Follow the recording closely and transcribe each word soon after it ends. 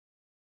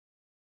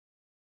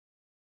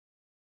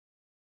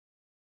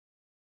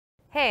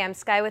Hey, I'm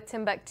Sky with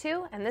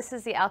Timbuk2, and this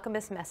is the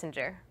Alchemist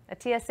Messenger, a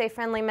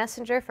TSA-friendly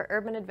messenger for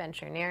urban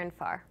adventure near and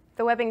far.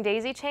 The webbing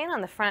daisy chain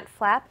on the front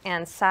flap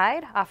and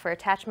side offer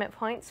attachment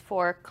points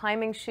for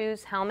climbing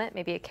shoes, helmet,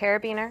 maybe a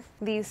carabiner.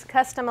 These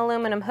custom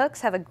aluminum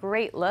hooks have a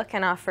great look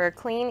and offer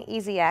clean,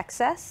 easy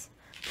access.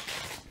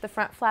 The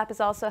front flap is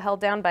also held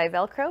down by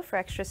Velcro for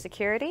extra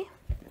security.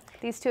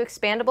 These two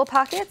expandable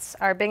pockets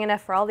are big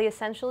enough for all the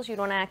essentials you'd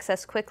want to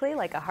access quickly,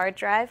 like a hard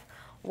drive,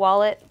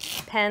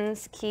 wallet,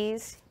 pens,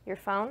 keys, your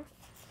phone.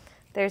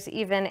 There's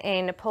even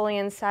a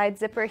Napoleon side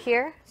zipper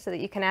here so that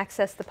you can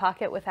access the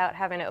pocket without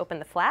having to open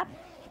the flap.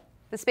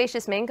 The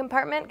spacious main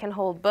compartment can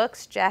hold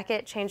books,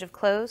 jacket, change of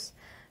clothes.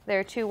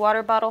 There are two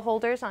water bottle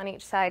holders on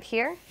each side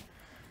here.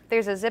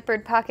 There's a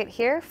zippered pocket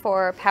here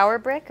for power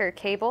brick or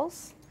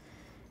cables,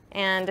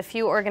 and a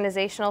few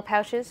organizational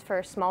pouches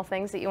for small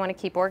things that you want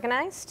to keep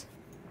organized.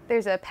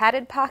 There's a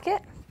padded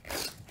pocket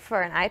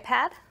for an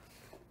iPad,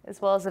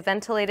 as well as a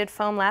ventilated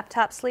foam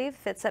laptop sleeve,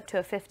 fits up to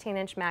a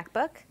 15-inch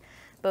MacBook.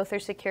 Both are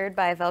secured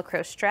by a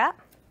Velcro strap.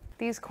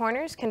 These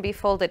corners can be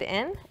folded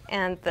in,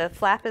 and the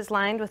flap is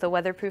lined with a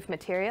weatherproof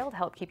material to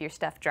help keep your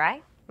stuff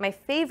dry. My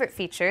favorite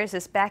feature is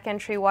this back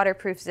entry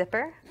waterproof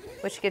zipper,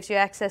 which gives you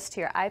access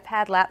to your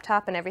iPad,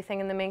 laptop, and everything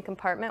in the main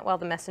compartment while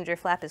the messenger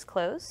flap is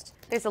closed.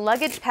 There's a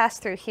luggage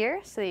pass-through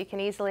here so that you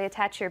can easily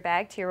attach your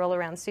bag to your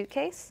roll-around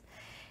suitcase.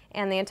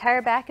 And the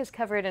entire back is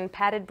covered in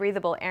padded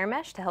breathable air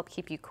mesh to help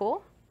keep you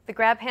cool. The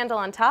grab handle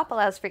on top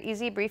allows for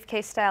easy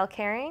briefcase-style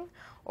carrying,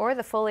 or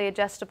the fully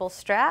adjustable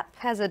strap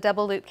has a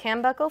double loop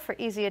cam buckle for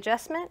easy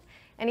adjustment,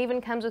 and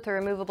even comes with a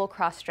removable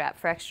cross strap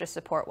for extra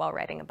support while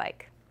riding a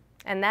bike.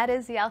 And that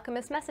is the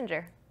Alchemist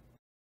Messenger.